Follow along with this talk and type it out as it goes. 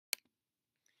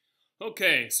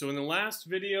Okay, so in the last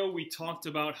video we talked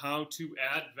about how to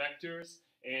add vectors,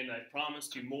 and I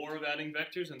promised you more of adding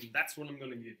vectors, and that's what I'm going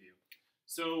to give you.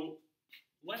 So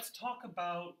let's talk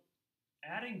about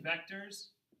adding vectors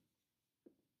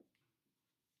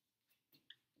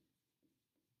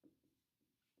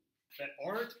that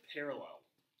aren't parallel.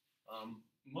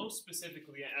 Most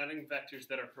specifically, adding vectors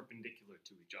that are perpendicular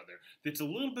to each other. It's a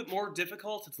little bit more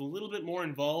difficult, it's a little bit more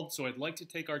involved, so I'd like to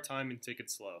take our time and take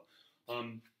it slow.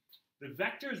 The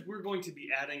vectors we're going to be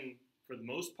adding, for the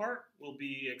most part, will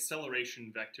be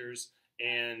acceleration vectors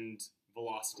and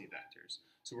velocity vectors.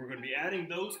 So we're going to be adding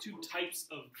those two types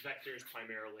of vectors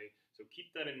primarily, so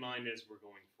keep that in mind as we're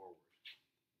going forward.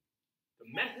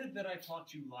 The method that I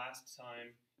taught you last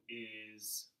time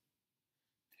is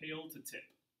tail to tip.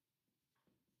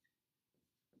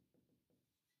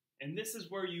 And this is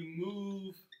where you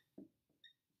move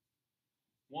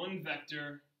one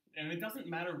vector, and it doesn't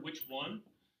matter which one,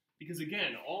 because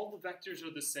again, all the vectors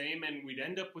are the same and we'd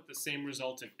end up with the same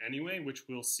resultant anyway, which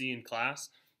we'll see in class.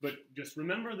 But just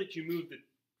remember that you move the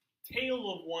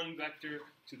tail of one vector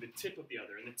to the tip of the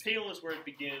other. And the tail is where it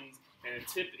begins, and the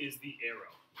tip is the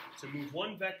arrow. So move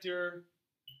one vector,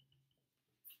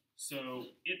 so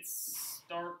it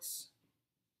starts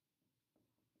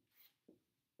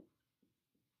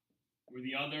where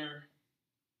the other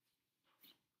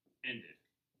ended.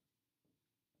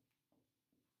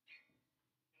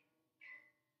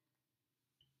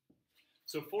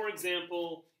 So for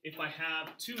example, if I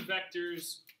have two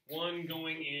vectors, one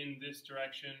going in this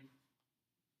direction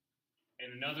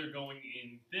and another going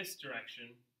in this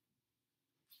direction,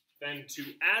 then to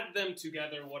add them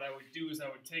together, what I would do is I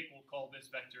would take, we'll call this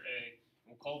vector A, and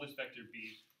we'll call this vector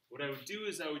B. What I would do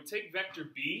is I would take vector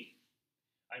B,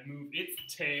 I'd move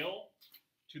its tail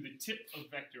to the tip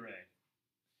of vector A.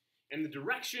 And the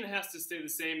direction has to stay the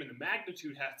same and the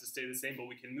magnitude has to stay the same, but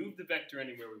we can move the vector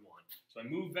anywhere we want. So I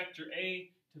move vector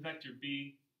A to vector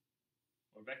B,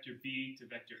 or vector B to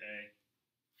vector A.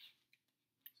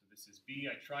 So this is B.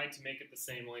 I tried to make it the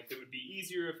same length. It would be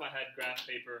easier if I had graph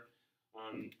paper,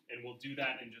 and we'll do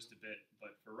that in just a bit.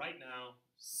 But for right now,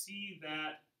 see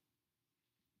that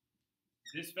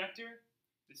this vector,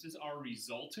 this is our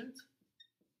resultant.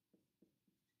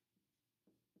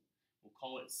 We'll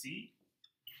call it C.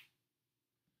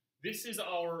 This is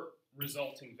our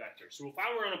resulting vector. So if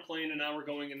I were on a plane and now we're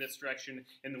going in this direction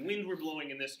and the wind were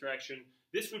blowing in this direction,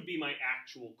 this would be my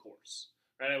actual course.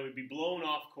 Right? I would be blown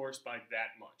off course by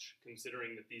that much,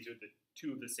 considering that these are the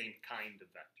two of the same kind of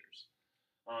vectors.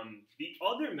 The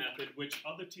other method, which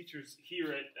other teachers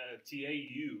here at TA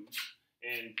use,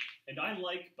 and I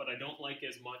like, but I don't like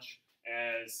as much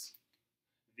as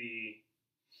the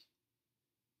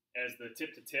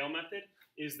tip to tail method,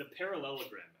 is the parallelogram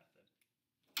method.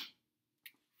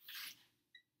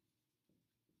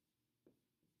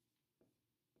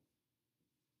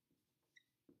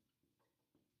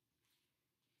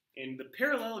 And the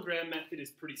parallelogram method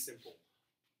is pretty simple.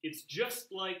 It's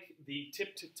just like the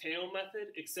tip to tail method,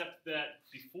 except that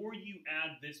before you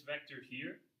add this vector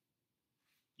here,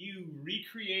 you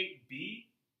recreate B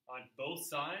on both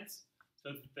sides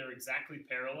so that they're exactly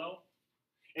parallel.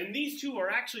 And these two are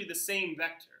actually the same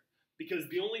vector, because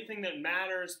the only thing that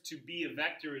matters to be a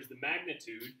vector is the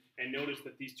magnitude, and notice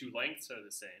that these two lengths are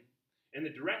the same, and the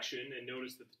direction, and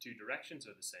notice that the two directions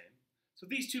are the same. So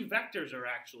these two vectors are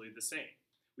actually the same.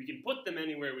 We can put them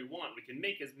anywhere we want. We can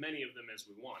make as many of them as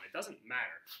we want. It doesn't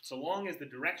matter, so long as the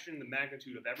direction and the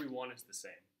magnitude of every one is the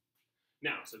same.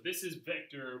 Now, so this is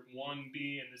vector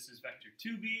 1b, and this is vector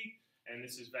 2b, and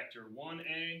this is vector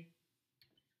 1a,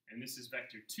 and this is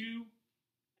vector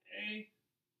 2a.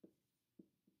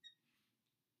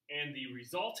 And the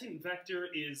resultant vector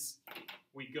is,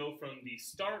 we go from the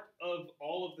start of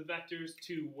all of the vectors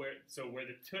to where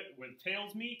the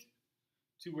tails meet,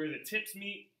 to where the tips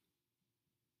meet.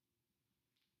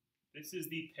 This is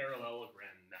the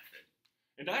parallelogram method.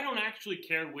 And I don't actually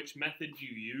care which method you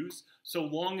use, so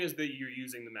long as that you're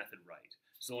using the method right.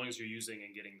 So long as you're using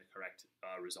and getting the correct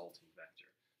resulting vector.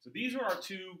 So these are our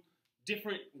two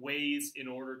different ways in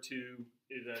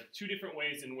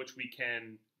which we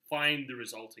can find the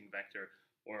resulting vector,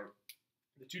 or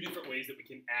the two different ways that we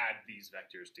can add these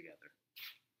vectors together.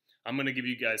 I'm going to give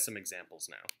you guys some examples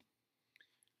now.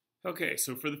 Okay,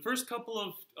 so for the first couple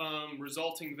of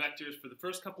resulting vectors, for the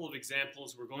first couple of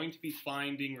examples, we're going to be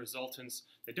finding resultants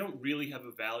that don't really have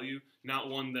a value, not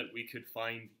one that we could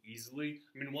find easily.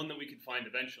 I mean, one that we could find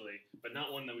eventually, but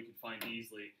not one that we could find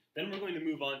easily. Then we're going to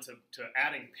move on to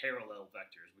adding parallel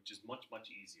vectors, which is much,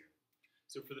 much easier.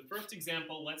 So for the first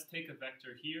example, let's take a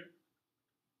vector here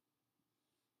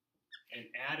and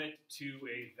add it to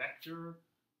a vector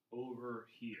over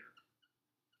here.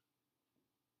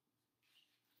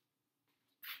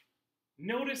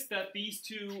 Notice that these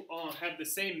two have the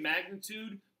same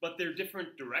magnitude, but they're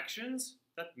different directions.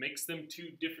 That makes them two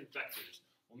different vectors.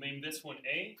 We'll name this one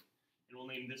A, and we'll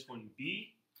name this one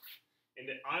B. And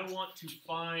I want to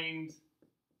find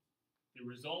the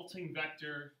resulting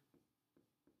vector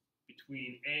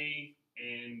between A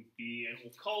and B, and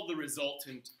we'll call the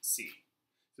resultant C.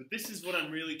 So this is what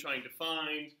I'm really trying to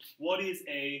find. What is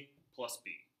A plus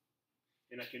B?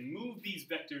 And I can move these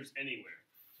vectors anywhere.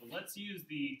 So let's use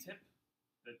the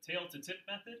tail to tip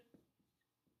method.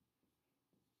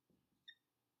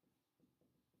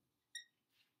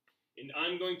 And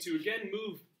I'm going to again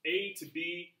move A to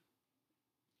B.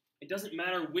 It doesn't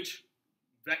matter which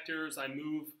vectors I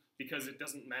move because it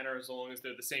doesn't matter as long as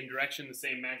they're the same direction, the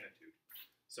same magnitude.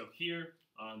 So here,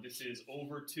 this is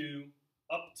over 2,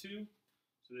 up 2.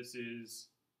 So this is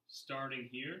starting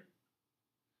here,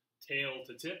 tail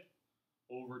to tip,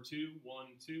 over 2, 1,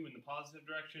 2 in the positive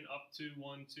direction, up 2,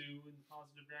 1, 2 in the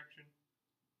positive direction.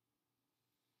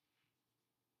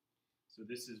 So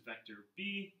this is vector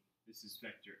B, this is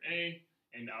vector A,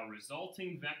 and our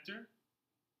resulting vector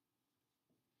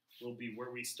will be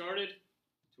where we started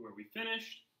to where we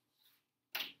finished.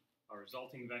 Our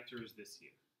resulting vector is this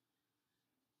here.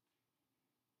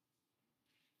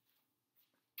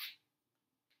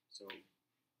 So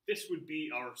this would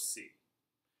be our C.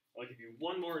 I'll give you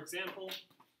one more example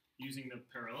using the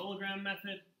parallelogram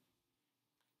method.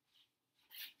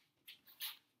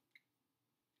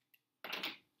 We'll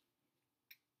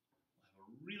have a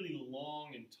really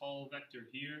long and tall vector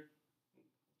here.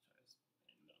 I'll try to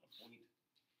end on a point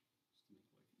just to make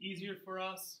life easier for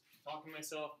us. I'm talking to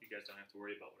myself, you guys don't have to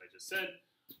worry about what I just said.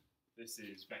 This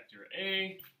is vector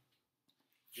A.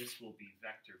 This will be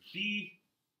vector B.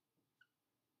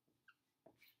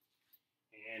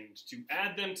 And to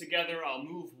add them together, I'll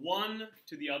move one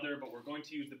to the other, but we're going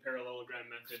to use the parallelogram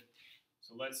method.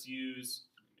 So let's use,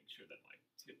 let me make sure that my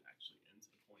tip actually ends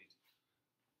at a point.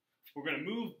 We're going to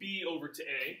move B over to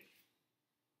A.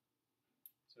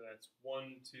 So that's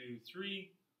 1, 2,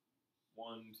 3,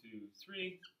 1, 2,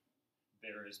 3.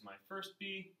 There is my first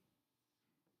B.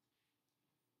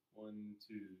 1,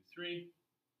 2, 3.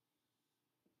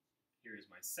 Here is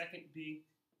my second B,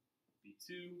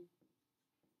 B2.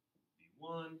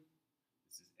 B1,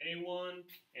 this is A1,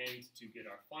 and to get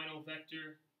our final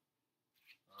vector,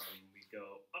 we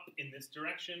go up in this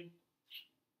direction,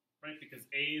 right? Because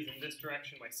A is in this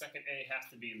direction, my second A has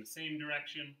to be in the same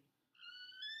direction.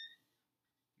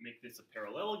 Make this a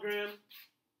parallelogram.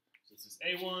 So this is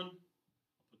A1, I'll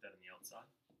put that on the outside.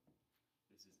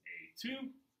 This is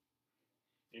A2,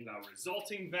 and our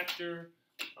resulting vector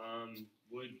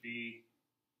would be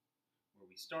where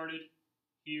we started,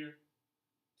 here,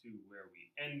 to where we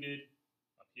ended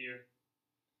up here,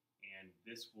 and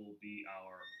this will be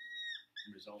our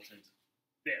resultant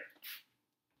there.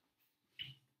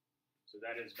 So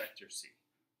that is vector C.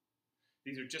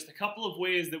 These are just a couple of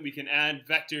ways that we can add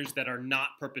vectors that are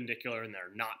not perpendicular and that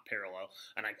are not parallel,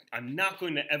 and I'm not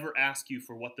going to ever ask you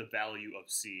for what the value of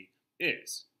C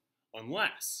is,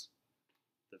 unless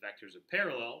the vectors are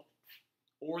parallel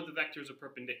or the vectors are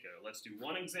perpendicular. Let's do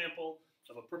one example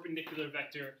of a perpendicular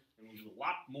vector, and we'll do a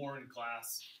lot more in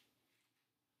class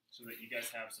so that you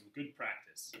guys have some good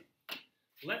practice.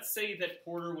 Let's say that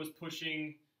Porter was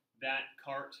pushing that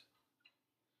cart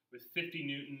with 50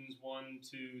 newtons, 1,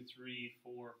 2, 3,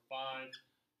 4, 5,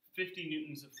 50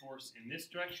 newtons of force in this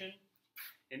direction,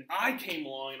 and I came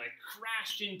along and I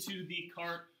crashed into the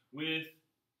cart with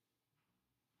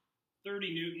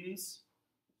 30 newtons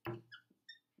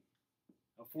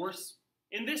of force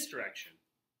in this direction.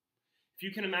 If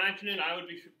you can imagine it, I would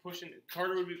be pushing,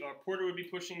 Porter would be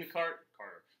pushing the cart,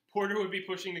 Porter would be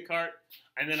pushing the cart,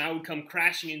 and then I would come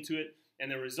crashing into it, and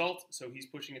the result, so he's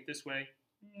pushing it this way,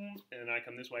 and then I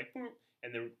come this way,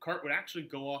 and the cart would actually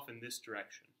go off in this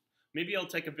direction. Maybe I'll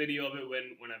take a video of it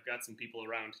when I've got some people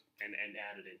around and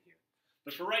add it in here.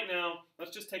 But for right now,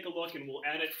 let's just take a look, and we'll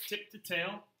add it tip to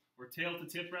tail, or tail to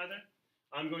tip rather.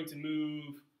 I'm going to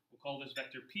move, we'll call this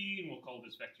vector P, and we'll call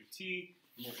this vector T.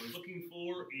 And what we're looking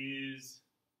for is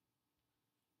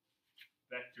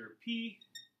vector P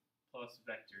plus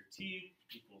vector T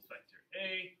equals vector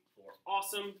A for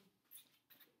awesome.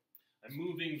 I'm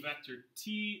moving vector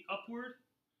T upward.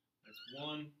 That's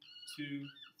 1, 2,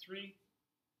 3.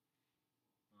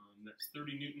 That's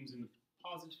 30 newtons in the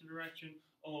positive direction.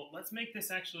 Oh, let's make this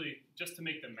actually, just to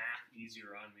make the math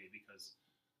easier on me because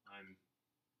I am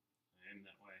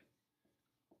that way.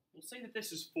 We'll say that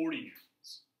this is 40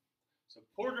 newtons. So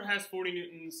Porter has 40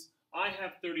 newtons, I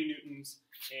have 30 newtons,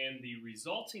 and the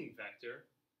resulting vector,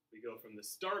 we go from the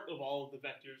start of all of the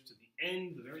vectors to the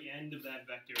end, the very end of that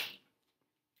vector,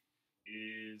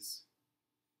 is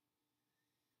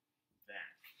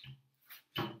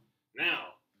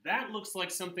Now, that looks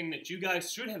like something that you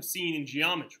guys should have seen in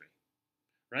geometry,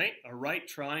 right? A right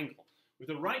triangle. With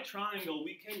a right triangle,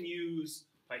 we can use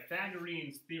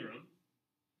Pythagorean's theorem,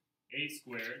 a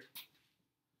squared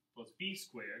plus b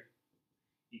squared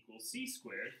equals c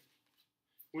squared,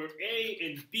 where a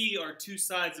and b are two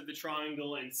sides of the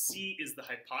triangle and c is the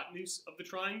hypotenuse of the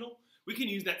triangle. We can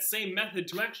use that same method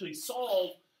to actually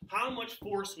solve how much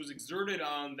force was exerted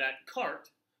on that cart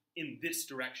in this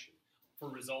direction for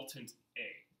resultant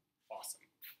A. Awesome.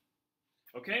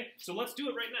 Okay, so let's do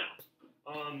it right now.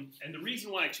 And the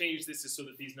reason why I changed this is so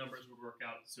that these numbers would work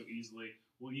out so easily.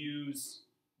 We'll use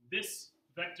this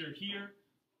vector here,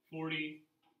 40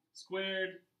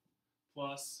 squared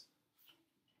plus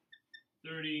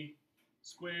 30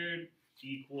 squared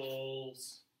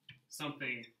equals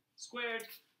something squared.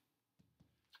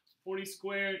 40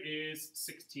 squared is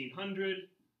 1600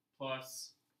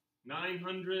 plus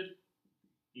 900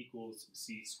 equals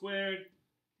c squared.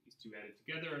 These two added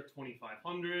together are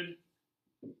 2500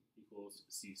 equals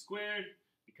c squared.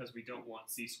 Because we don't want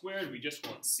c squared, we just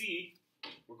want c,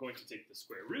 we're going to take the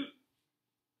square root.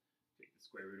 Take the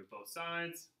square root of both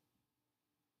sides.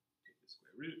 Take the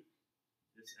square root.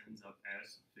 This ends up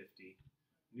as 50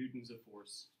 newtons of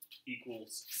force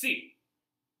equals c.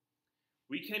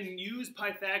 We can use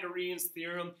Pythagorean's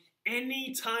theorem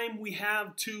anytime we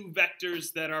have two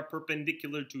vectors that are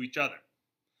perpendicular to each other.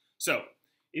 So,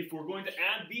 if we're going to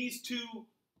add these two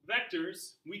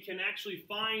vectors, we can actually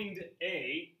find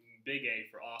A, big A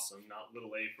for awesome, not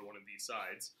little a for one of these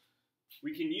sides.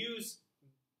 We can use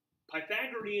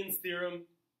Pythagorean's theorem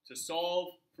to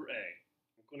solve for A.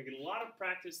 We're going to get a lot of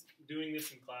practice doing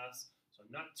this in class, so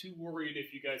I'm not too worried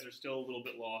if you guys are still a little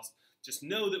bit lost. Just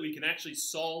know that we can actually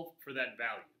solve for that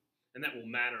value, and that will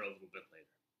matter a little bit later.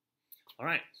 All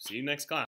right, see you next class.